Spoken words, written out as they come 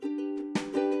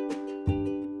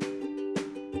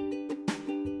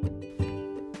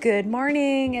Good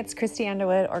morning, it's Christy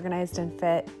Underwood, Organized and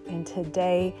Fit, and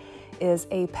today is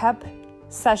a pep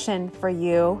session for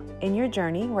you in your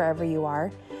journey, wherever you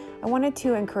are. I wanted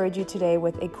to encourage you today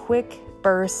with a quick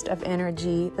burst of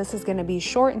energy. This is going to be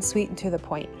short and sweet and to the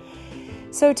point.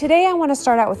 So today I want to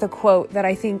start out with a quote that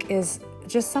I think is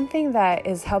just something that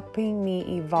is helping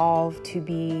me evolve to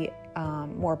be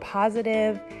more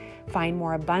positive, find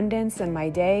more abundance in my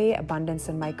day, abundance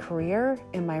in my career,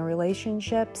 in my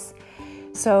relationships.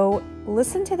 So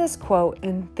listen to this quote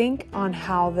and think on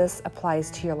how this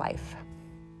applies to your life.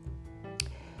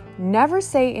 Never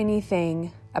say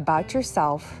anything about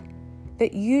yourself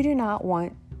that you do not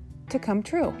want to come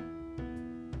true.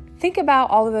 Think about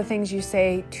all of the things you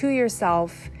say to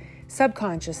yourself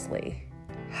subconsciously.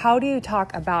 How do you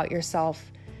talk about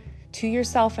yourself to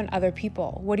yourself and other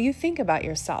people? What do you think about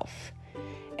yourself?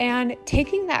 And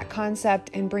taking that concept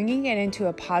and bringing it into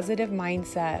a positive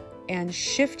mindset and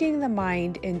shifting the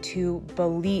mind into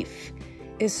belief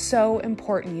is so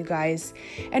important, you guys.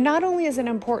 And not only is it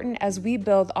important as we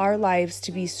build our lives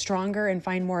to be stronger and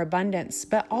find more abundance,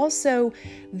 but also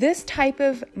this type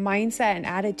of mindset and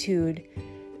attitude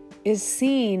is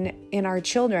seen in our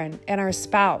children and our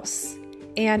spouse.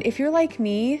 And if you're like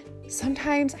me,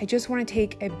 sometimes I just want to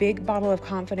take a big bottle of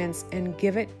confidence and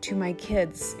give it to my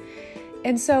kids.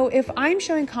 And so if I'm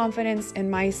showing confidence in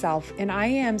myself and I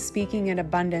am speaking in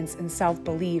abundance and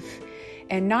self-belief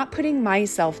and not putting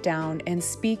myself down and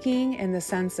speaking in the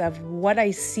sense of what I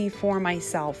see for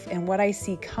myself and what I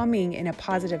see coming in a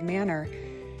positive manner,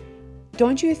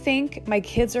 don't you think my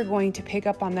kids are going to pick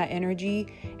up on that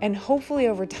energy? And hopefully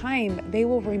over time, they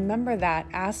will remember that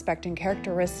aspect and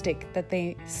characteristic that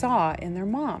they saw in their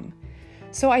mom.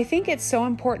 So I think it's so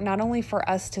important not only for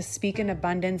us to speak in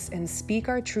abundance and speak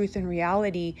our truth and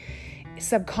reality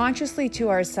subconsciously to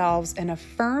ourselves and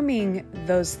affirming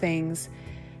those things,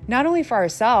 not only for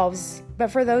ourselves,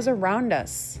 but for those around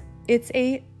us. It's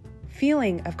a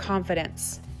feeling of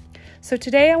confidence. So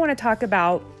today I want to talk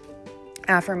about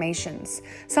affirmations.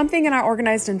 Something in our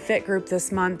Organized and Fit group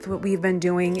this month, what we've been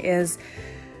doing is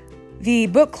the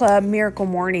book club Miracle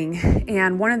Morning.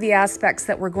 And one of the aspects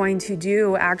that we're going to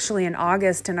do actually in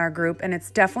August in our group, and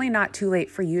it's definitely not too late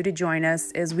for you to join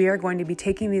us, is we are going to be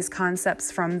taking these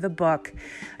concepts from the book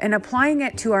and applying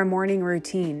it to our morning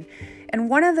routine. And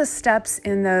one of the steps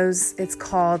in those, it's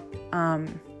called,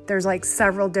 there's like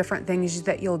several different things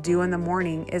that you'll do in the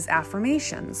morning is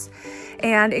affirmations.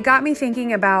 And it got me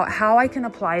thinking about how I can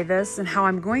apply this and how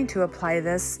I'm going to apply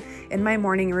this in my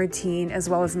morning routine as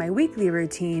well as my weekly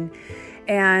routine.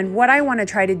 And what I want to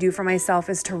try to do for myself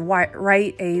is to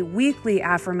write a weekly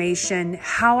affirmation,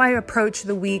 how I approach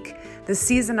the week, the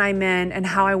season I'm in, and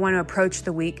how I want to approach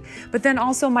the week, but then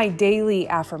also my daily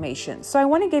affirmations. So I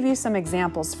want to give you some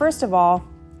examples. First of all,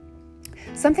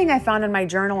 something I found in my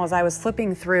journal as I was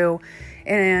flipping through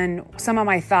and some of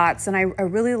my thoughts, and I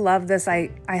really love this. I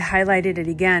highlighted it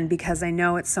again because I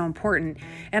know it's so important.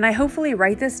 And I hopefully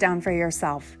write this down for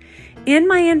yourself. In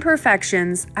my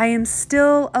imperfections, I am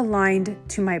still aligned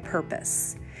to my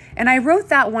purpose. And I wrote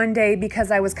that one day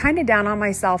because I was kind of down on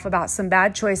myself about some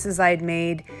bad choices I had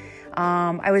made.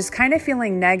 I was kind of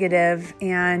feeling negative,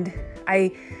 and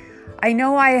I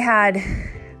know I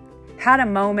had a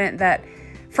moment that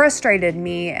frustrated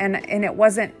me, and it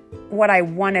wasn't what I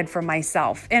wanted for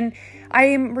myself. And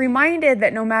I'm reminded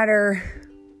that no matter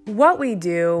what we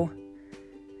do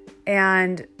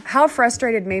and how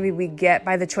frustrated maybe we get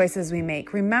by the choices we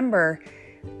make, remember,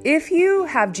 if you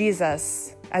have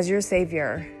Jesus as your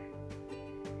Savior,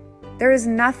 there is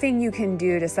nothing you can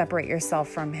do to separate yourself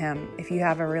from Him if you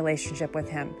have a relationship with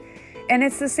Him. And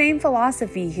it's the same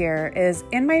philosophy here is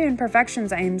in my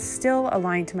imperfections, I am still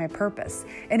aligned to my purpose.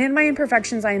 And in my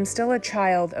imperfections, I am still a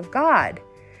child of God.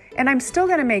 And I'm still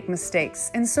going to make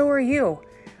mistakes. And so are you.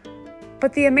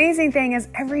 But the amazing thing is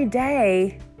every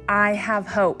day I have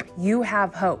hope. You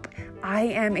have hope. I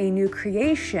am a new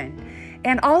creation.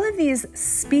 And all of these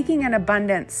speaking in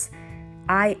abundance,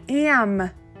 I am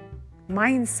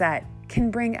mindset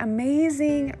can bring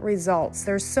amazing results.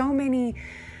 There's so many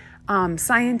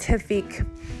scientific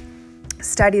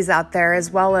studies out there, as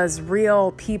well as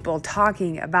real people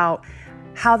talking about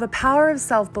how the power of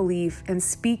self-belief and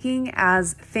speaking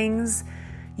as things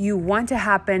you want to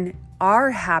happen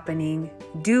are happening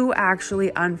do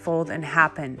actually unfold and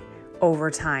happen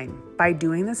over time by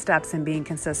doing the steps and being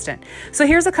consistent. So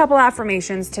here's a couple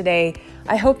affirmations today.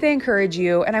 I hope they encourage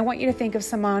you, and I want you to think of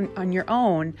some on your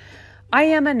own. I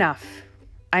am enough.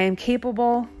 I am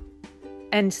capable.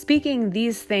 And speaking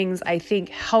these things, I think,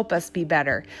 help us be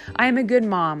better. I am a good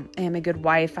mom. I am a good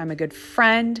wife. I'm a good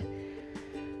friend.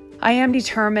 I am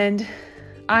determined.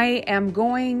 I am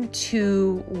going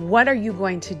to, what are you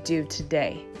going to do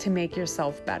today to make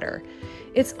yourself better?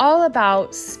 It's all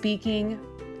about speaking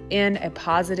in a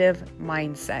positive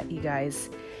mindset, you guys.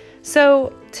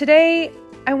 So today,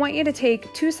 I want you to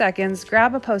take 2 seconds,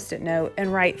 grab a Post-it note,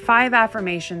 and write 5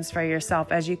 affirmations for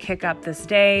yourself as you kick up this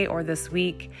day or this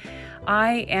week.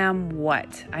 I am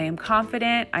what? I am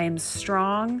confident. I am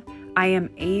strong. I am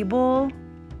able.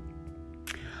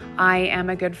 I am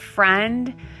a good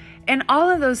friend. And all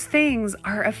of those things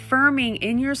are affirming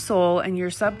in your soul and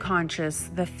your subconscious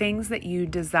the things that you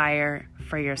desire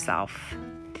for yourself.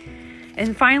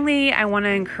 And finally, I want to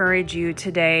encourage you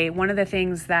today. One of the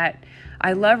things that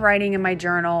I love writing in my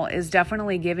journal is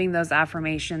definitely giving those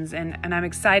affirmations. And I'm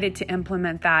excited to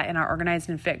implement that in our Organized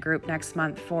and Fit group next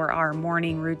month for our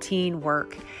morning routine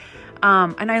work.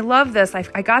 And I love this.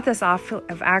 I got this off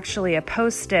of actually a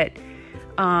Post-it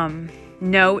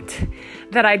note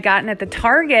that I'd gotten at the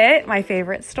Target, my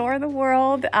favorite store in the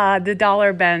world, the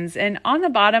Dollar Bins. And on the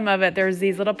bottom of it, there's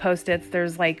these little Post-its.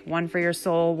 There's like one for your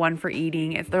soul, one for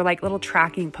eating. They're like little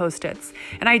tracking Post-its.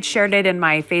 And I'd shared it in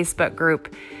my Facebook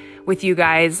group with you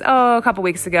guys, a couple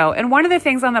weeks ago. And one of the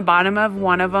things on the bottom of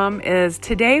one of them is,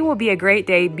 today will be a great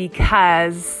day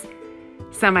because,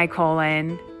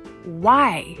 semicolon,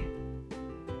 why?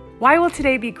 Why will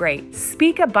today be great?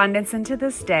 Speak abundance into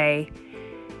this day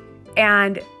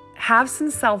and have some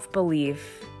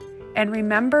self-belief. And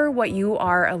remember what you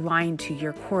are aligned to,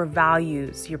 your core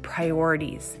values, your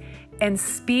priorities, and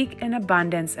speak in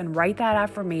abundance and write that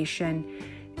affirmation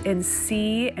and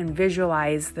see and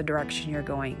visualize the direction you're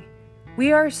going.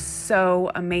 We are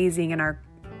so amazing in our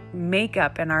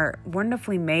makeup and are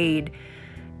wonderfully made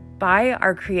by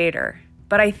our Creator.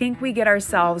 But I think we get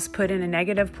ourselves put in a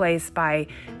negative place by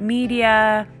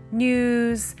media,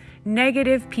 news,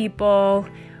 negative people.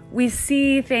 We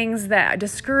see things that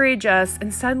discourage us,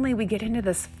 and suddenly we get into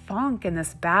this funk and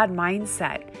this bad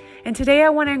mindset. And today I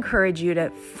want to encourage you to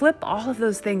flip all of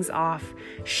those things off,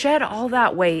 shed all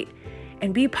that weight,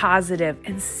 and be positive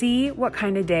and see what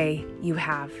kind of day you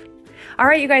have. All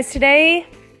right, you guys, today,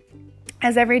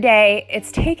 as every day,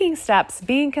 it's taking steps,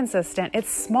 being consistent. It's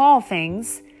small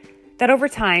things that over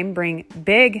time bring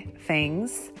big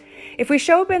things. If we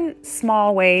show up in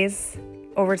small ways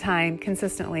over time,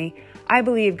 consistently, I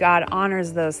believe God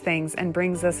honors those things and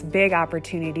brings us big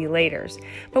opportunity later.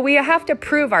 But we have to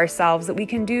prove ourselves that we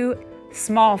can do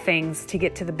small things to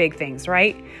get to the big things,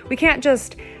 right? We can't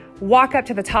just walk up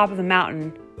to the top of the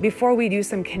mountain before we do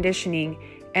some conditioning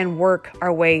and work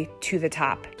our way to the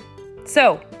top.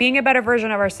 So, being a better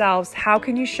version of ourselves, how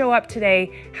can you show up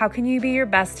today? How can you be your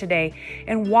best today?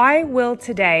 And why will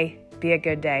today be a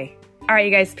good day? All right,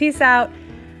 you guys, peace out.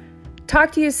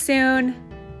 Talk to you soon.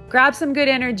 Grab some good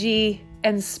energy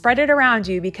and spread it around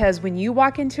you, because when you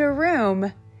walk into a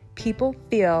room, people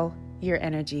feel your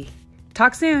energy.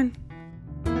 Talk soon.